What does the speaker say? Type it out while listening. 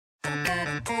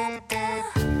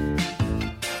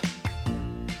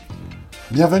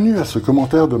Bienvenue à ce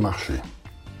commentaire de marché.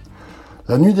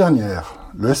 La nuit dernière,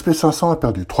 le SP500 a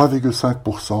perdu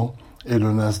 3,5% et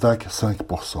le Nasdaq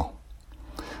 5%.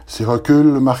 Ces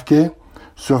reculs marqués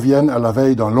surviennent à la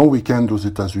veille d'un long week-end aux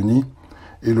États-Unis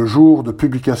et le jour de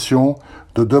publication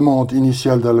de demandes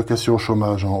initiales d'allocation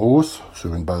chômage en hausse,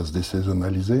 sur une base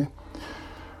désaisonnalisée,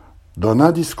 d'un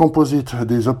indice composite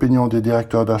des opinions des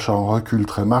directeurs d'achat en recul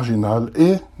très marginal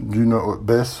et d'une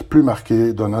baisse plus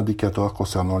marquée d'un indicateur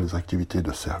concernant les activités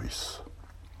de service.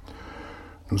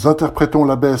 Nous interprétons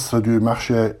la baisse du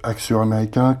marché action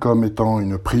américain comme étant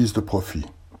une prise de profit.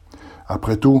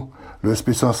 Après tout, le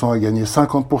SP500 a gagné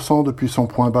 50% depuis son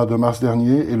point bas de mars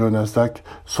dernier et le Nasdaq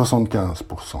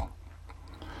 75%.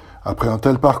 Après un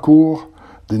tel parcours,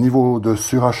 des niveaux de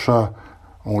surachat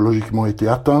ont logiquement été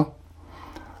atteints.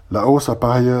 La hausse a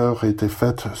par ailleurs été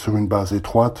faite sur une base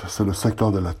étroite, c'est le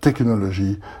secteur de la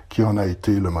technologie qui en a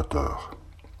été le moteur.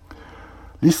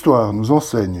 L'histoire nous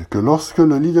enseigne que lorsque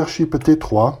le leadership est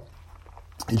étroit,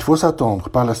 il faut s'attendre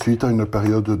par la suite à une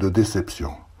période de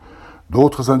déception.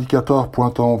 D'autres indicateurs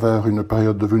pointant vers une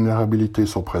période de vulnérabilité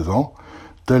sont présents,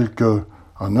 tels que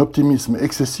un optimisme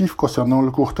excessif concernant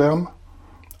le court terme,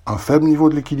 un faible niveau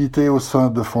de liquidité au sein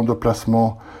de fonds de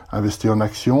placement investis en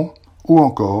actions, ou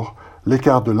encore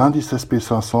l'écart de l'indice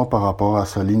SP500 par rapport à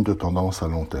sa ligne de tendance à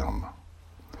long terme.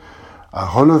 À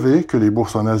relever que les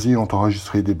bourses en Asie ont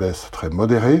enregistré des baisses très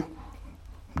modérées,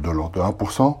 de l'ordre de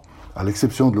 1%, à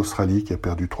l'exception de l'Australie qui a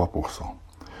perdu 3%.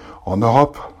 En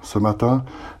Europe, ce matin,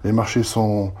 les marchés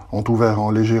ont ouvert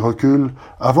en léger recul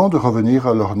avant de revenir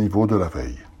à leur niveau de la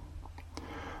veille.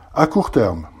 À court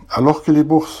terme, alors que les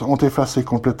bourses ont effacé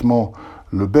complètement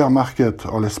le bear market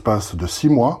en l'espace de 6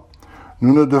 mois,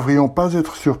 nous ne devrions pas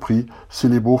être surpris si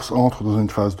les bourses entrent dans une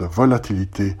phase de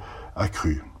volatilité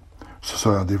accrue. Ce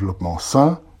serait un développement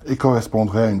sain et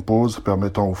correspondrait à une pause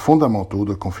permettant aux fondamentaux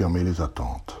de confirmer les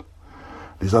attentes.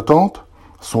 Les attentes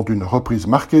sont d'une reprise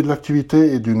marquée de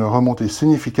l'activité et d'une remontée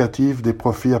significative des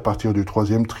profits à partir du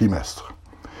troisième trimestre.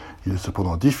 Il est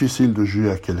cependant difficile de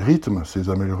juger à quel rythme ces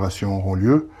améliorations auront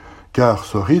lieu, car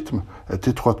ce rythme est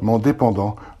étroitement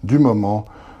dépendant du moment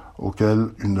auquel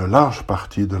une large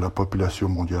partie de la population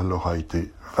mondiale aura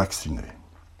été vaccinée.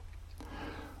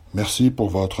 Merci pour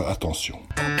votre attention.